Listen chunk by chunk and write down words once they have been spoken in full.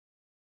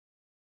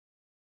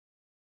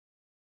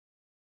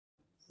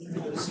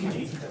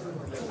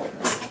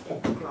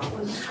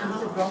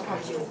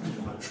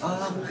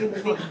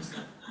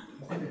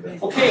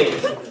Okay,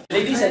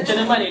 ladies and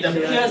gentlemen, it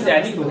appears that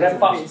I need to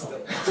wrap up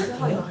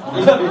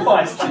even before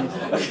I start.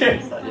 Okay,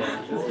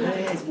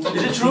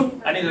 is it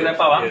true? I need to wrap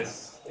up.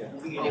 Yes.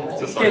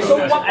 Okay, so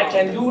what I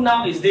can do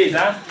now is this.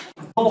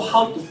 Know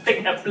how to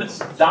take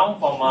applets down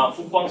from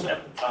Wolfgang's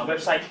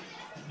website.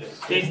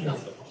 Okay.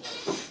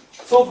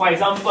 So for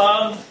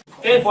example,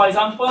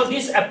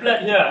 this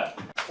applet here,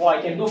 I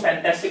can do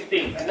fantastic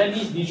things. And let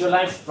me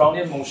visualize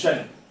Brownian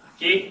motion.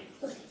 Okay.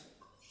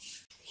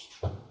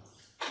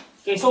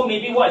 Okay, so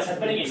maybe what is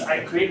happening is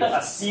I created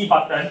a C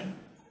button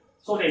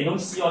so that you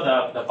don't see all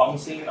the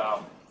bouncing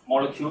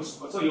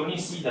molecules. So you only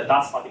see the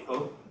dust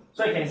particle.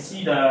 So you can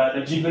see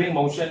the jiggling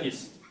motion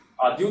is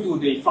due to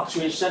the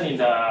fluctuation in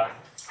the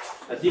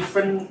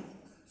different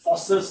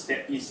forces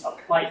that is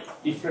applied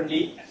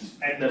differently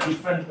at the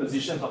different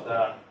positions of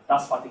the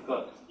dust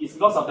particle. It's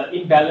because of the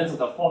imbalance of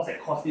the force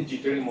that caused this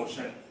jiggling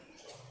motion.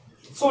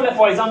 So that,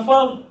 for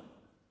example,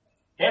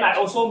 then I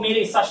also made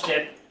it such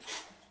that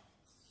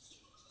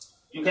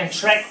you can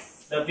track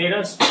the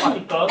various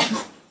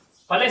particles.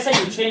 But let's say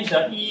you change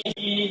the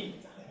E,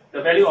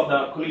 the value of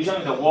the collision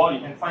with the wall, you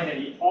can find that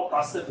it all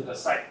clustered to the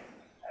side.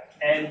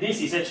 And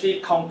this is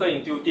actually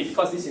counterintuitive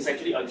because this is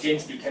actually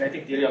against the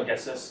kinetic theory of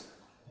gases.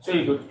 So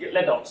you could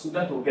let the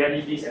student to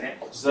vary this and then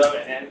observe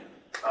and then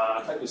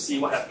try to see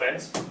what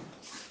happens.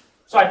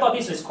 So I thought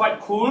this is quite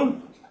cool.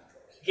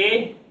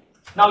 Okay.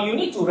 Now you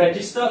need to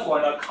register for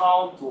an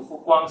account to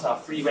Wolfgang's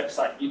free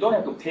website. You don't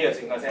have to pay a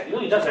single cent.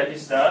 You just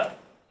register,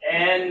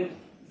 and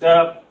there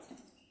are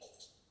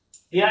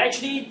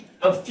actually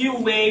a few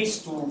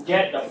ways to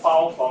get the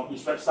file from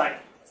his website.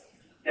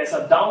 There's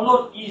a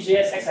download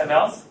EJS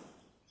XML.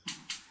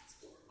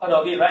 Heard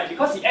of it, right?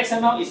 Because the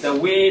XML is the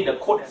way the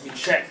code has been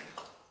shared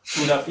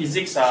to the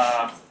physics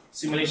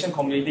simulation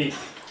community.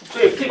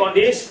 So you click on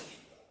this.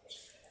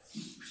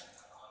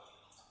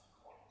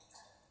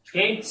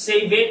 Okay,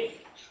 save it.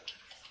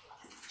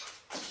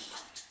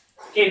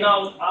 Okay,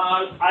 now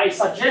I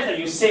suggest that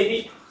you save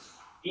it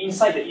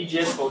inside the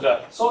EJS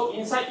folder. So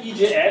inside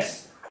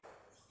EJS,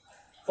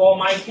 for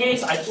my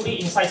case, I put it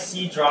inside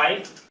C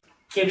drive.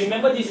 Okay,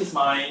 remember this is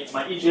my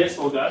EJS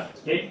folder.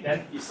 Okay,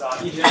 then it's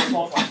EJS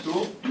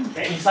 4.2.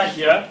 Okay, inside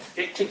here,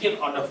 okay, click it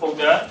on the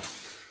folder.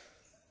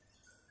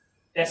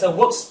 There's a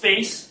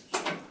workspace.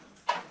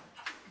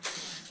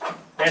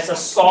 There's a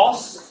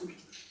source.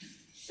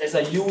 There's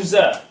a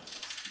user.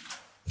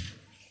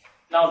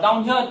 Now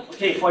down here,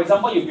 okay, for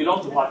example, you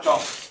belong to Hua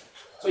Chong.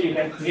 So you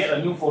can create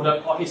a new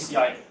folder called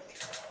HCI.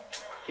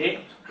 Okay,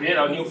 create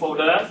a new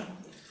folder.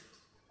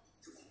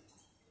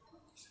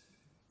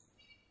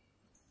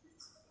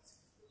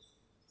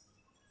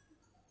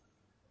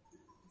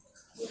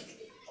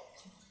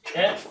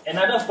 Then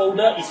another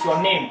folder is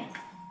your name.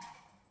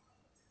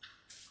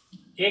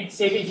 Okay,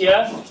 save it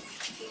here.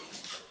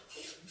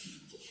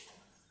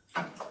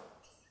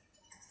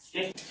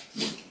 Okay.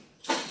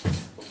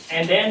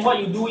 And then what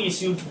you do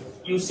is you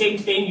same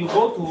thing, you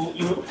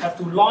have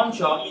to launch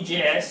your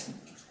EJS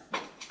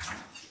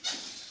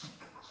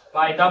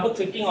by double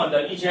clicking on the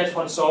EJS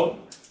console.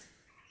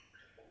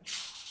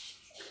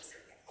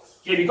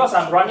 Okay, because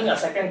I'm running a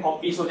second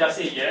copy, so just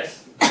say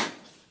yes.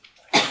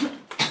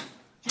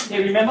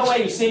 Okay, remember where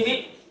you save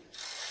it?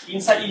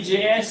 Inside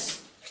EJS,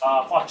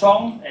 Hua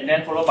Chong, and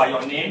then followed by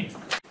your name.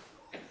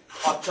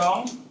 Hua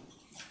Chong,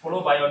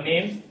 followed by your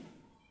name.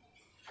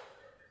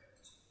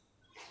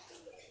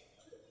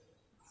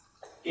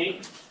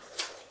 Okay.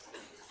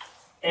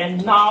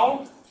 And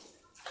now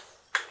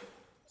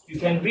you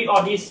can read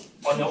all this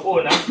on your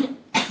own.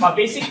 But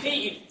basically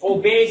it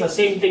obeys the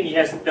same thing. It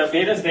has the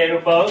various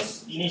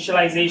variables,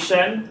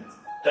 initialization,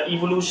 the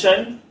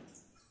evolution.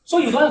 So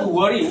you don't have to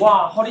worry,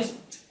 wow, how this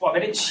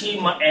very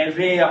cheap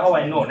array, how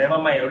I know, never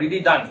mind, already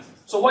done.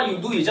 So what you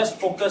do is just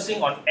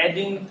focusing on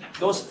adding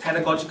those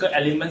pedagogical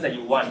elements that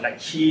you want, like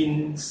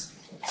hints,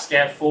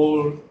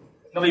 scaffold.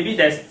 Now maybe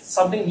there's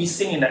something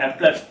missing in the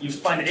applet. You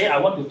find that, hey, I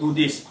want to do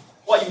this.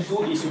 What you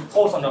do is you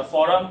post on the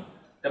forum.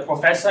 The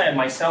professor and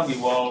myself, we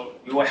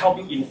will help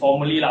you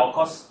informally, of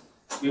course.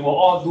 We will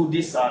all do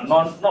this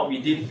not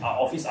within our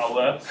office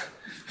hour.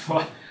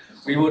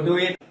 We will do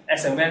it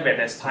as and when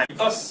there's time.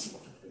 Because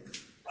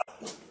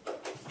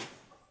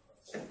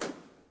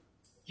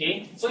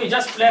okay, so you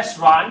just press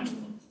run.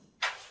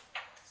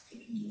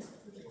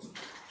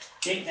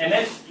 Okay, and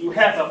then you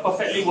have a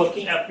perfectly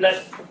working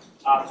applet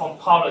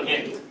compiled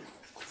again.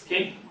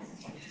 Okay.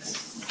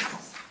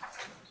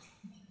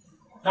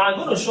 Now I'm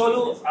going to show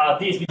you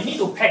this. We need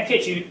to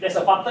package. There's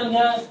a button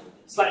here,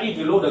 slightly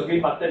below the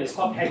green button. It's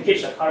called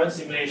Package the Current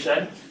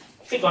Simulation.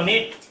 Click on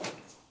it.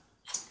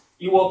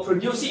 You will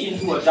produce it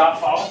into a jar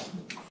file.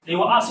 They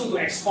will ask you to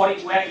export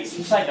it where it's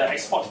inside the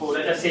export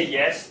folder. Just say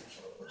yes.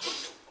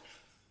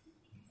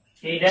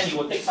 Okay, then it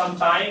will take some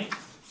time.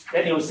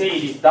 Then they will say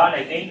it is done,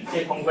 I think.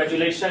 Okay,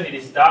 congratulations, it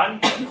is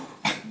done.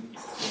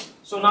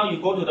 So now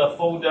you go to the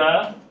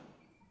folder.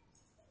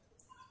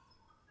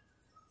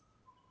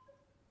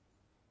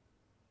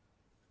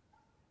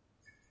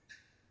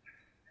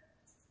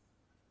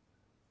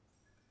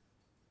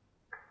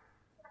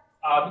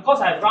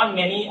 because I've run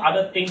many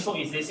other things, so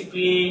it's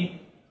basically,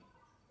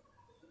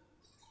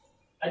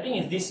 I think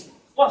it's this,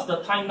 what's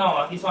the time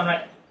now? This one,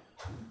 right?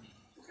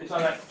 This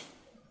one, right?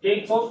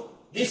 Okay, so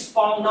this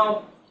file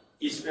now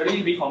is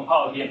already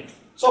recompiled again.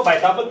 So by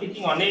double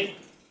clicking on it,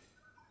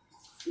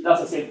 it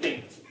does the same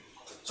thing.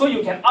 So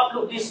you can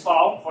upload this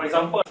file, for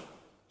example.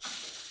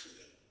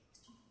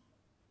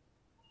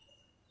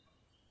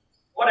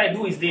 What I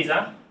do is this,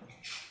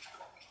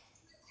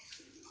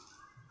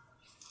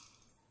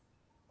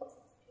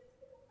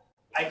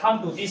 I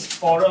come to this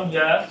forum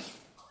here.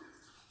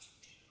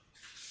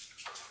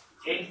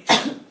 Okay.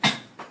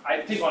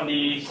 I click on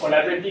the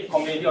collaborative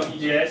community of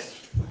EJS.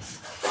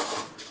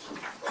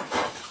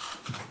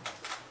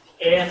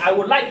 And I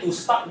would like to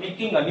start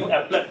making a new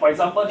applet. For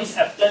example, this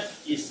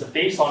applet is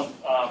based on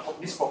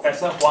this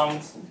Professor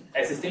Huang's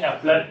existing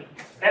applet.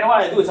 And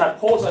what I do is I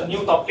post a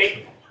new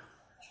topic.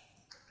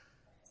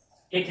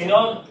 Okay, can you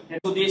all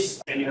do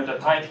this when you have the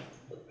time?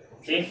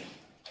 Okay.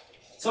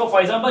 So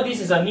for example, this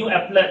is a new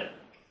applet.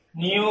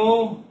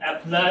 New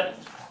applet.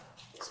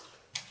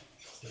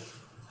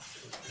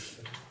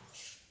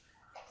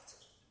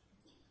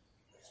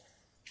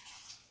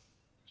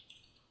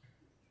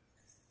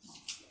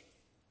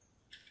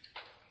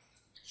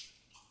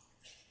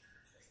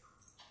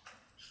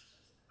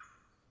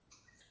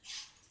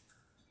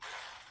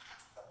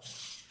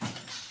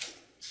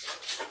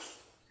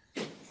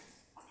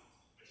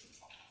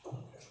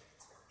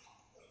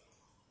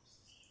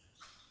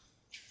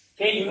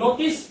 Okay, you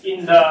notice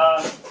in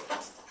the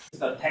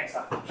text,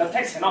 the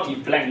text cannot be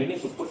blank. You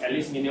need to put at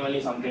least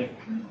minimally something.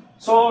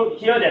 So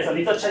here there's a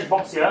little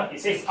checkbox here. It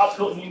says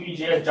upload new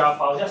EJS jar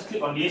file. Just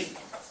click on this.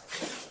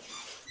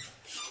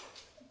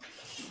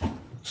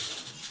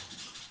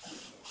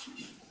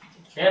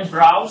 Then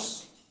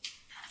browse.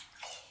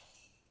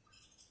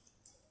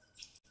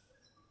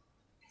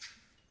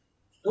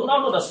 Don't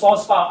upload the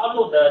source file,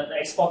 upload the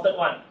exported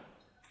one.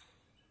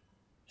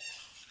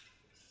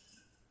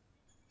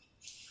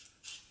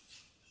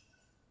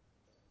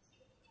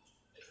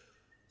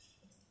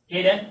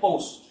 Okay, then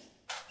post.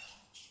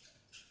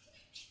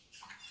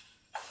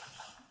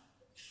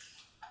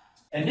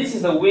 And this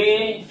is the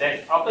way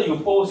that after you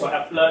post your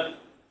applet,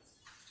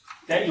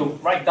 then you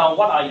write down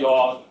what are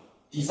your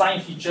design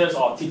features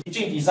or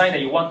teaching design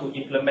that you want to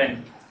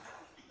implement.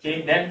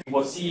 Okay, then we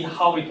will see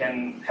how we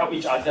can help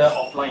each other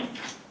offline.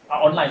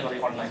 Online,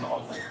 sorry, online, not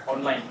offline.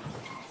 Online.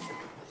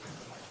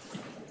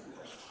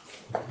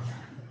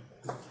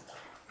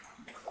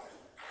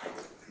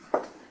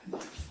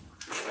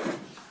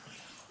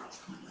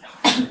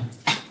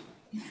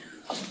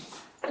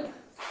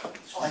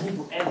 I need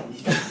to end.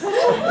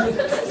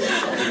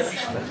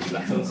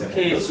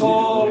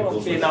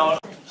 Okay, now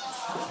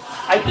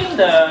I think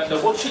the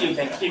worksheet you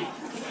can keep.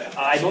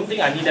 I don't think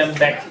I need them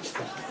back.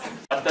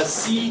 But the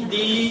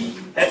CD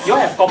that you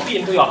have copied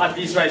into your hard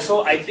disk, right?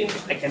 So I think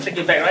I can take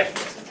it back, right?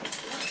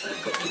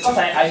 Because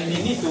I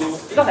need to,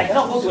 because I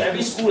cannot go to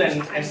every school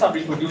and start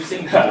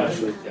reproducing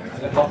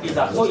the copies.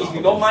 So if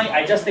you don't mind,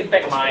 I just take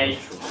back my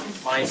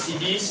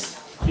CDs.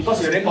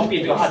 Because you already copied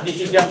into your hard disk.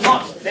 If you have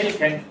not, then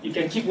you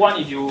can keep one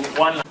if you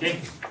want.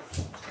 Okay.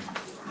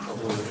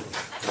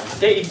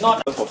 Okay. If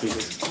not, do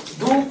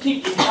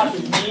keep in touch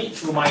with me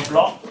through my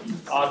blog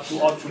or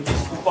through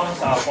this coupons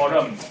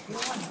forum.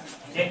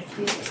 Okay.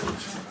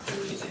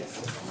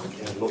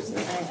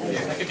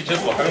 Thank you, teachers,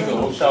 for coming to the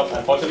workshop.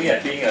 Unfortunately, I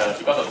think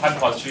because of time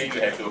constraint,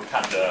 we have to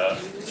cut the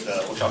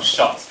workshop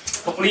short.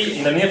 Hopefully,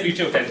 in the near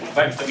future, we can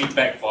invite Mr. Wee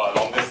back for a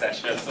longer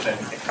session so that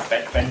we can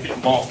benefit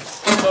more.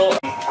 So.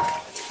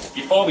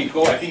 Before we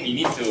go, I think we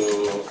need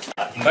to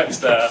invite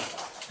Mr.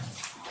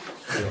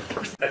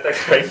 Letter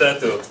Character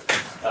to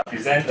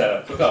present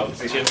the token of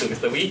appreciation to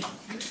Mr. Wee.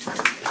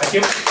 Thank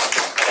you for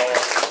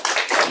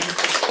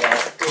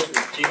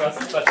giving us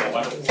such a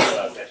wonderful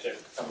session.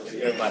 Thank you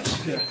very much.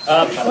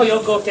 Before you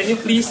all go, can you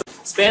please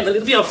spend a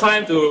little bit of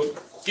time to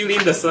fill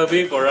in the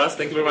survey for us?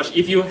 Thank you very much.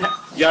 If you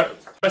are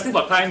pressing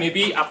for time,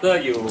 maybe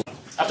after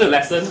the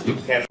lesson, you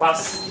can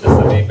pass the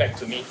survey back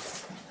to me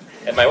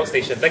at my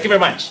workstation. Thank you very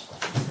much.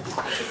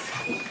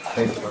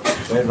 Thanks.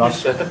 Very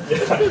rushed. Time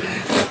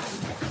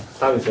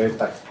is very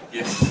tight.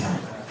 Yes.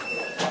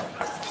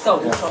 So,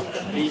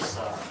 please,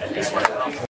 at least one.